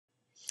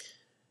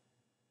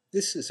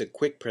This is a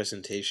quick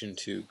presentation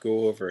to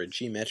go over a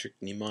geometric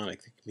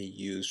mnemonic that can be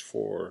used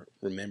for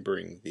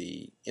remembering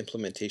the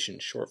implementation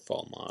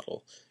shortfall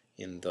model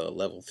in the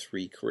Level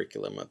 3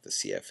 curriculum of the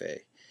CFA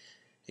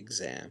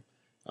exam.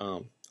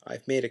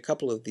 I've made a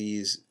couple of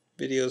these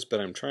videos, but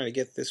I'm trying to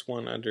get this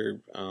one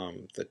under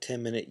the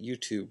 10-minute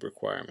YouTube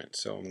requirement,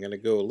 so I'm going to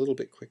go a little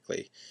bit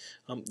quickly.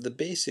 The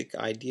basic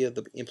idea of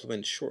the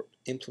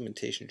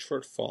implementation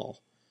shortfall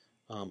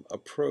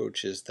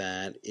approach is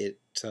that it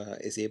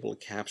is able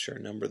to capture a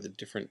number of the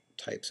different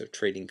types of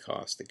trading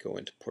costs that go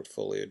into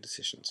portfolio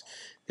decisions.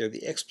 They're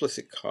the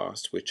explicit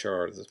costs, which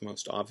are the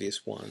most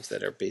obvious ones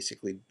that are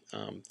basically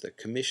the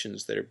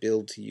commissions that are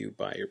billed to you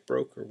by your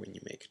broker when you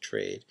make a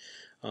trade.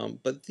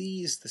 But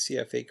these, the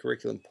CFA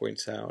curriculum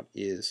points out,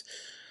 is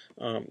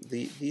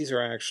these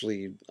are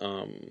actually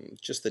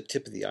just the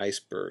tip of the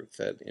iceberg,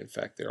 that in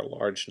fact there are a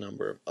large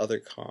number of other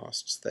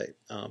costs that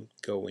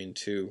go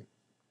into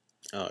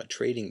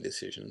trading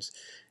decisions,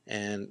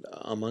 and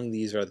among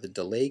these are the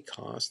delay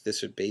costs.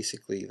 This are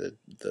basically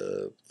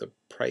the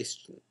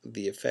price,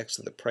 the effects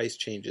of the price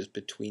changes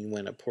between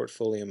when a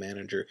portfolio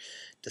manager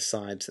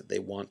decides that they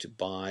want to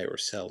buy or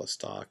sell a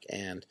stock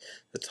and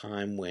the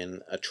time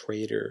when a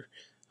trader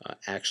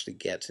actually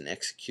gets an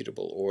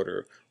executable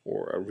order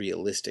or a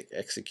realistic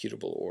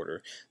executable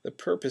order. The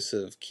purpose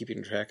of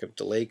keeping track of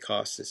delay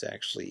costs is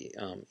actually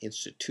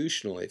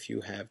institutional. If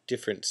you have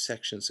different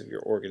sections of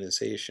your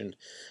organization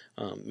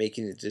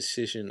making the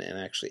decision and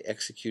actually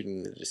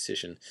executing the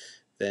decision,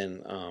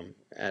 then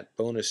at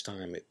bonus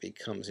time it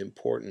becomes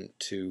important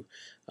to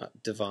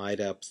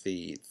divide up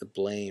the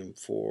blame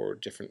for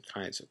different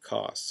kinds of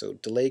costs. So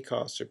delay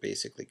costs are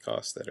basically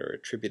costs that are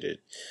attributed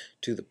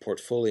to the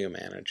portfolio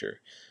manager.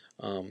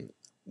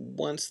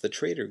 Once the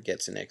trader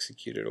gets an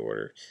executed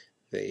order,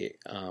 they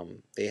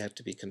have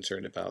to be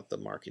concerned about the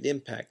market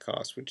impact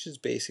cost, which is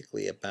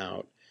basically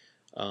about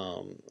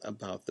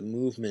the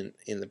movement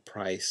in the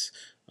price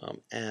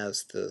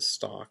as the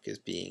stock is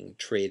being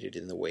traded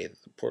in the way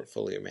that the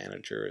portfolio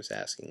manager is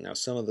asking. Now,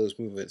 some of those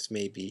movements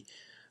may be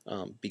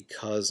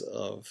because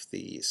of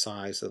the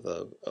size of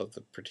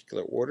the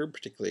particular order,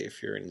 particularly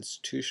if you're an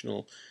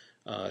institutional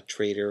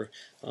trader,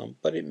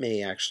 but it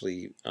may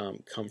actually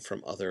come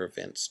from other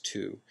events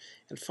too.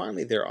 And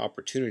finally, there are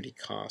opportunity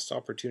costs.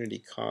 Opportunity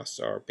costs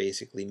are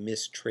basically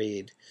missed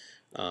trade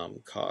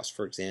costs.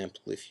 For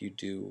example, if you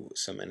do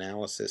some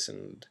analysis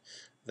and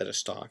that a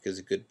stock is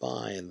a good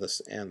buy and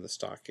the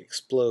stock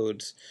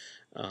explodes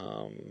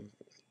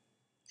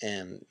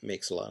and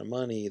makes a lot of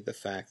money, the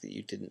fact that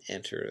you didn't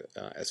enter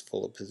as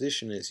full a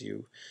position as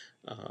you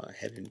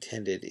had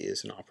intended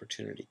is an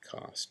opportunity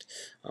cost.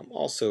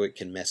 Also, it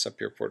can mess up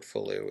your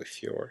portfolio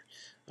if you're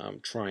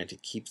trying to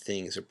keep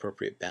things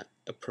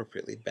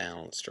appropriately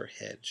balanced or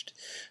hedged.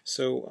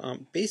 So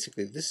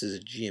basically, this is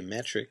a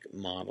geometric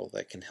model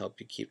that can help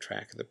you keep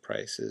track of the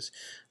prices.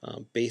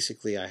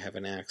 Basically, I have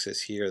an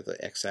axis here. The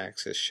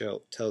x-axis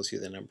tells you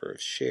the number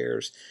of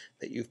shares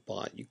that you've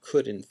bought. You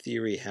could, in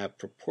theory, have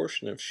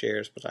proportion of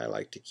shares, but I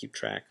like to keep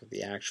track of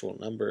the actual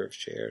number of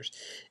shares.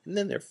 And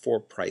then there are 4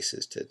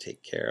 prices to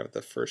take care of.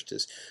 The first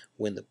is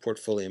when the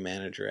portfolio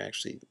manager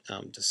actually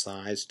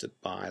decides to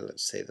buy.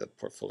 Let's say the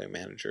portfolio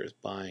manager is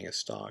buying a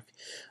stock.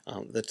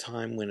 The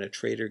time when a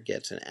trader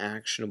gets an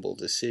actionable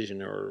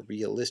decision or a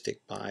realistic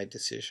buy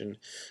decision.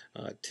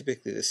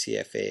 Typically the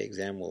CFA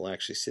exam will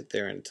actually sit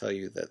there and tell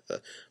you that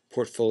the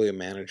portfolio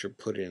manager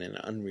put in an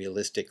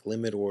unrealistic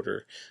limit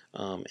order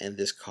and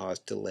this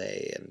caused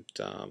delay, and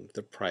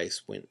the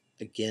price went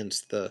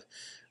against the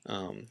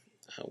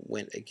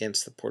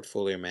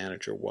portfolio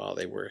manager while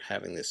they were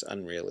having this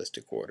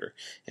unrealistic order.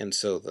 And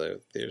so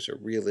there's a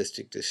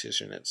realistic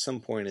decision at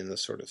some point in the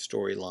sort of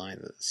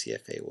storyline that the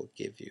CFA will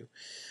give you.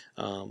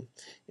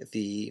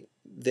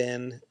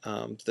 Then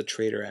the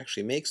trader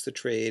actually makes the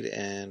trade,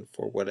 and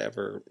for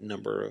whatever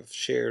number of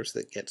shares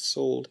that get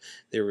sold,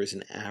 there is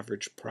an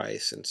average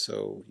price, and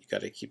so you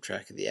got to keep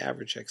track of the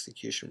average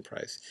execution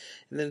price.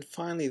 And then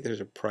finally, there's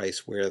a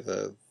price where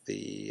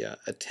the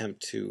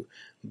attempt to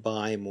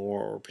buy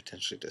more or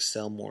potentially to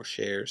sell more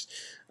shares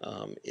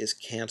is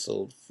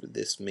canceled.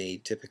 This may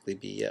typically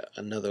be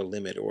another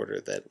limit order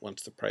that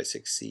once the price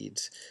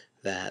exceeds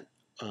that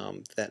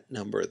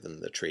number, then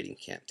the trading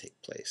can't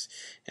take place.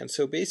 And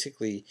so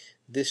basically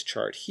this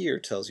chart here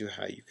tells you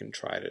how you can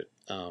try to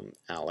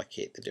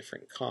allocate the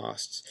different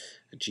costs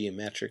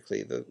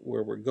geometrically.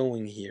 Where we're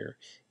going here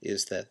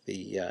is that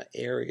the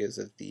areas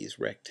of these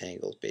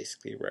rectangles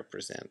basically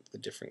represent the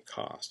different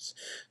costs.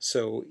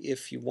 So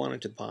if you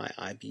wanted to buy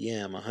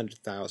IBM,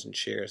 100,000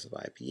 shares of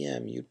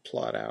IBM, you'd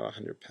plot out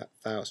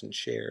 100,000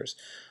 shares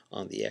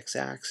on the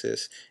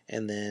x-axis,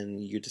 and then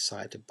you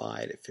decide to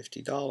buy it at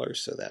 $50,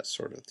 so that's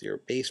sort of your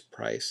base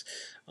price.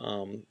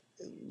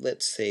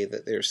 Let's say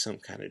that there's some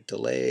kind of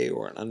delay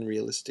or an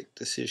unrealistic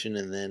decision,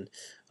 and then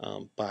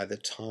by the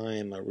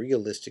time a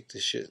realistic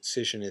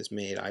decision is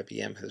made,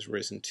 IBM has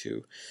risen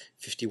to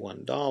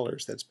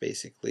 $51. That's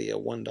basically a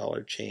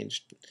 $1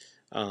 change,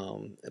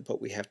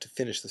 but we have to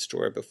finish the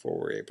story before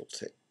we're able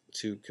to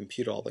to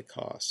compute all the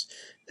costs.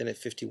 Then at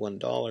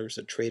 $51,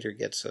 a trader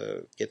gets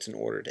an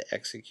order to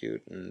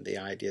execute, and the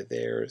idea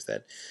there is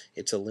that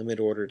it's a limit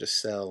order to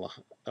sell,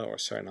 or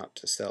sorry, not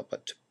to sell,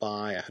 but to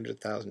buy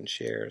 100,000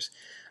 shares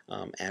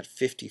at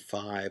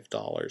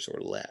 $55 or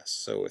less.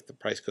 So if the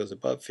price goes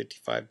above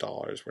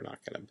 $55, we're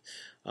not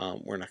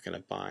going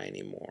to buy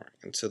anymore.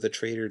 And so the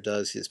trader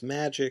does his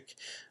magic.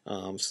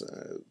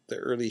 So the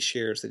early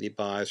shares that he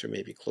buys are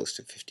maybe close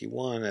to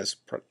 51. As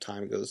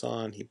time goes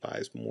on, he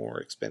buys more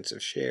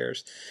expensive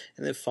shares,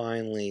 and then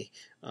finally,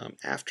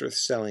 after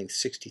selling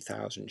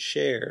 60,000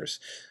 shares,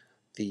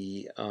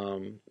 the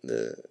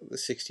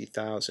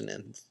 60,000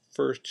 and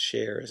first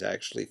share is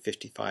actually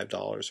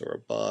 $55 or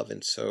above,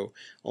 and so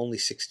only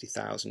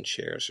 60,000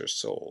 shares are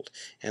sold.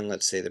 And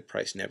let's say the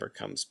price never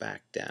comes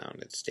back down,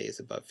 it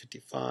stays above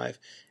 55.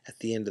 At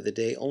the end of the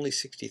day, only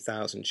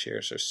 60,000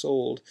 shares are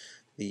sold.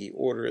 The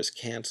order is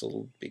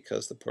canceled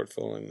because the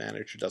portfolio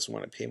manager doesn't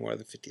want to pay more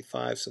than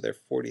 55, so there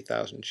are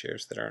 40,000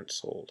 shares that aren't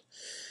sold.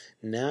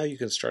 Now you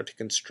can start to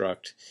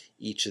construct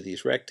each of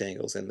these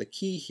rectangles, and the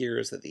key here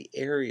is that the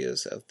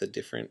areas of the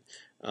different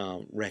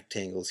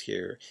rectangles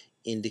here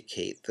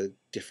indicate the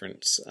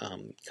different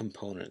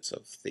components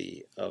of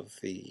the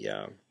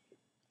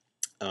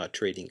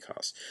trading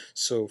costs.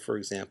 So, for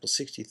example,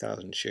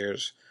 60,000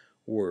 shares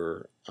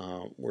were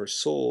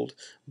sold,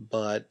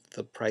 but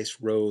the price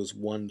rose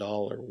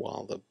 $1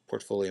 while the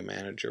portfolio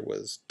manager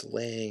was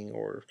delaying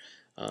or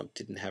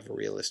didn't have a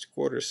realistic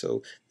order.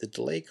 So the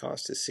delay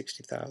cost is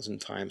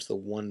 60,000 times the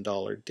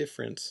 $1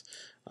 difference,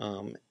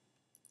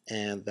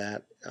 and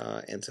that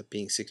ends up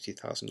being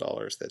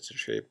 $60,000 that's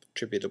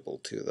attributable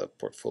to the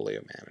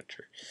portfolio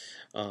manager.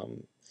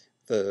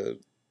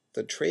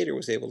 The trader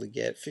was able to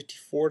get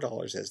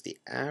 $54 as the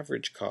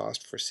average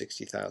cost for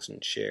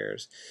 60,000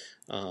 shares.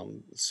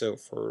 So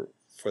for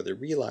the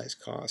realized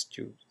cost,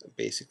 you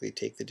basically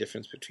take the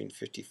difference between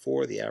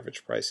 54, the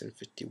average price, and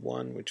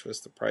 51, which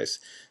was the price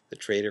the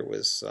trader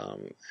was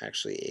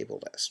actually able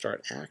to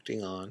start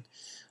acting on.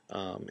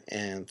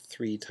 And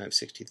 3 times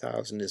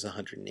 60,000 is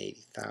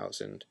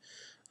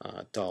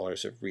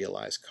 $180,000 of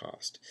realized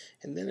cost.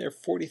 And then there are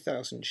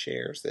 40,000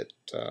 shares that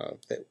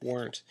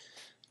weren't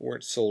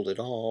sold at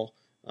all.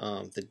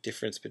 The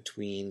difference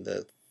between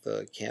the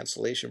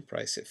cancellation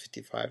price at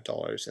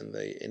 $55 and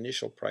the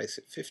initial price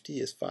at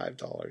 $50 is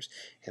 $5,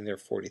 and there are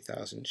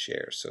 40,000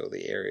 shares. So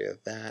the area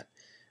of that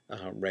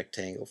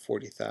rectangle,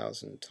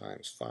 40,000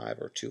 times 5,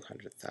 or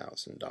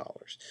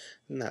 $200,000,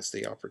 and that's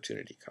the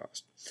opportunity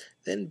cost.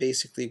 Then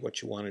basically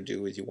what you want to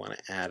do is you want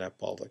to add up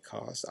all the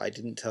costs. I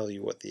didn't tell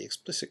you what the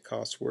explicit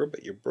costs were,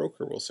 but your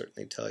broker will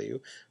certainly tell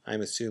you.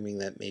 I'm assuming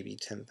that maybe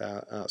 10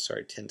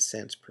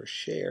 cents per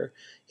share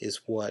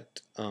is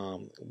what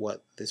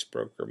this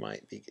broker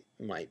might be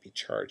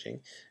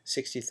charging.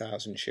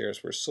 60,000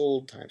 shares were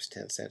sold times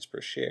 10 cents per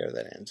share.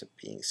 That ends up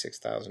being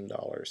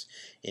 $6,000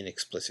 in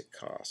explicit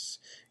costs.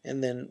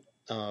 And then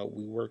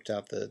we worked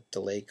out the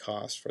delay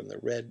cost from the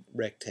red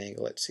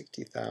rectangle at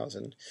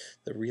 60,000,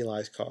 the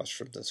realized cost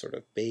from the sort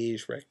of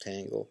beige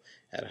rectangle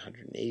at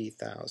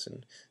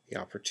 180,000, the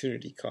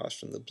opportunity cost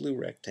from the blue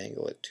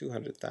rectangle at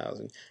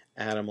 200,000.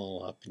 Add them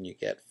all up, and you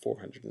get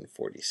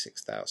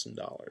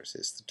 $446,000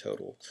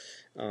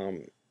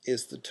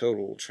 is the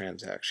total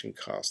transaction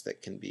cost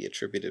that can be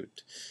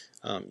attributed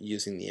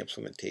using the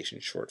implementation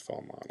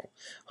shortfall model.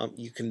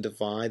 You can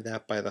divide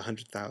that by the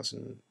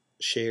 100,000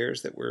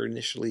 shares that were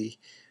initially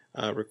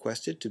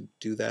requested to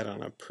do that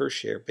on a per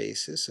share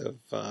basis of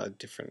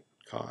different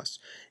costs.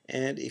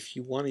 And if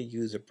you want to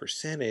use a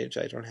percentage,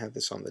 I don't have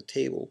this on the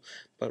table,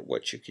 but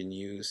what you can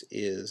use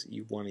is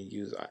you want to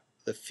use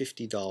the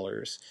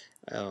 $50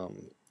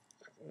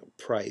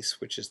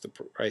 price, which is the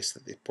price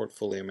that the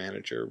portfolio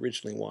manager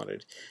originally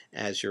wanted,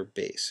 as your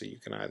base. So you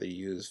can either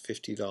use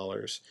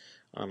 $50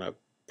 on a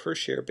per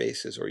share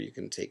basis, or you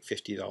can take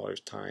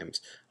 $50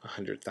 times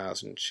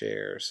 100,000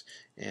 shares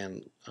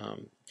and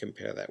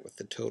compare that with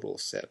the total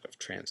set of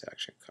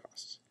transaction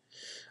costs.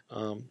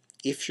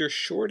 If you're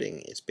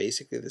shorting, it's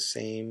basically the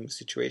same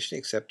situation,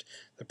 except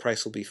the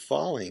price will be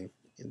falling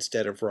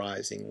instead of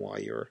rising while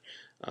you're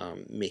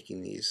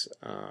making these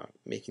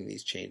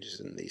changes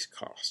in these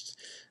costs.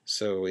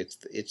 So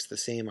it's the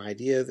same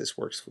idea. This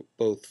works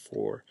both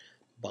for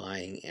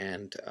buying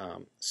and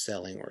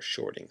selling or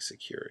shorting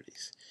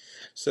securities.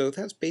 So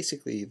that's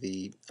basically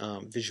the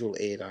visual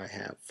aid I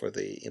have for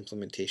the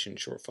implementation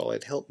shortfall.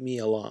 It helped me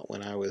a lot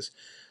when I was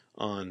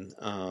on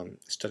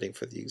studying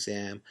for the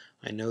exam.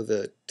 I know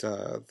that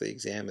the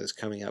exam is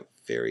coming up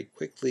very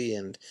quickly,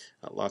 and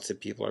lots of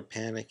people are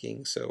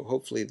panicking, so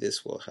hopefully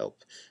this will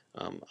help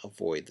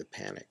avoid the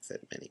panic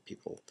that many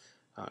people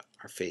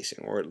are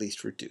facing, or at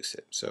least reduce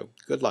it. So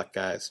good luck,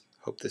 guys.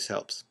 Hope this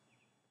helps.